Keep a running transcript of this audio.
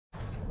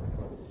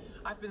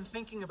I've been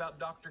thinking about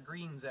Dr.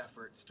 Green's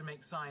efforts to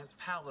make science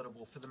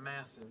palatable for the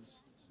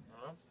masses.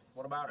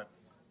 What about it?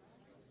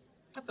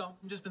 That's all.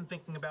 I've just been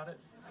thinking about it.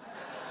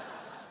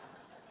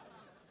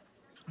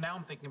 Now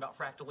I'm thinking about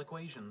fractal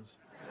equations.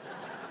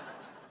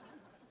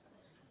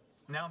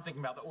 Now I'm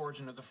thinking about the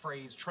origin of the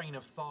phrase train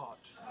of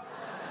thought.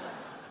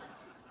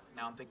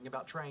 Now I'm thinking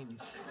about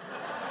trains.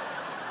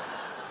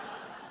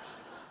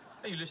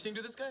 Are you listening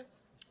to this guy?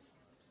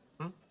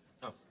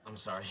 Oh, I'm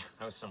sorry.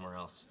 I was somewhere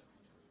else.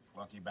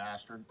 Lucky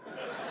bastard.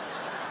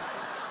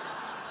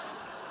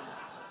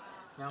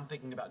 Now I'm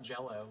thinking about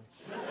Jell-O.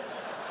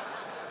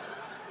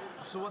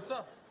 So what's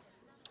up?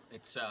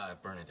 It's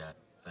Bernadette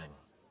thing.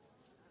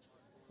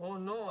 Oh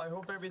no, I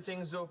hope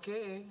everything's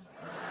okay.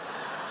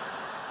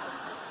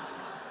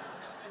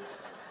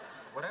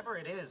 Whatever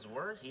it is,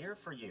 we're here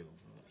for you.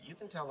 You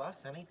can tell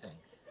us anything.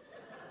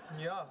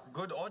 Yeah,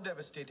 good or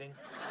devastating.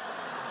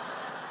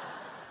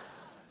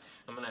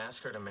 I'm gonna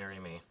ask her to marry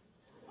me.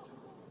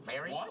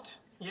 Marry? What?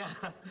 Yeah,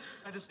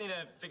 I just need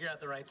to figure out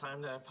the right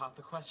time to pop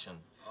the question.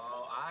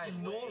 Oh,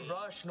 No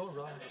rush, no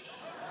rush.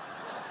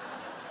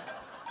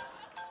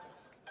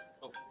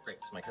 Oh, great.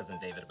 It's my cousin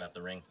David about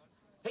the ring.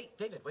 Hey,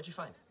 David, what'd you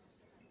find?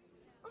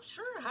 Oh,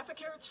 sure. Half a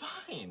carat's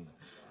fine.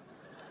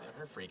 Yeah,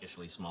 her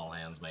freakishly small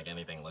hands make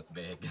anything look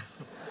big.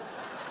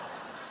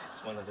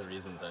 It's one of the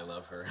reasons I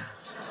love her.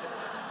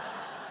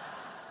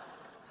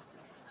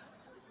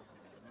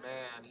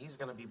 Man, he's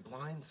gonna be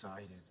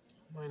blindsided.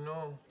 I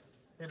know.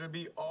 It'll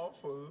be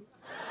awful.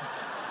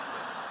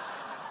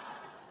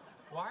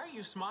 Why are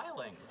you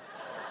smiling?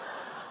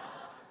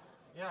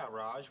 Yeah,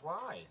 Raj,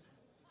 why?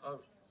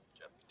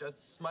 Does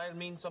smile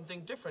mean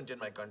something different in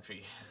my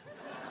country?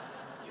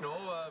 You know,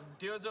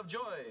 tears of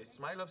joy,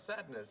 smile of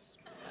sadness.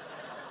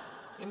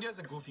 India's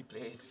a goofy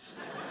place.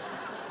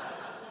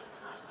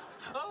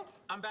 Oh,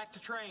 I'm back to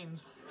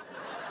trains.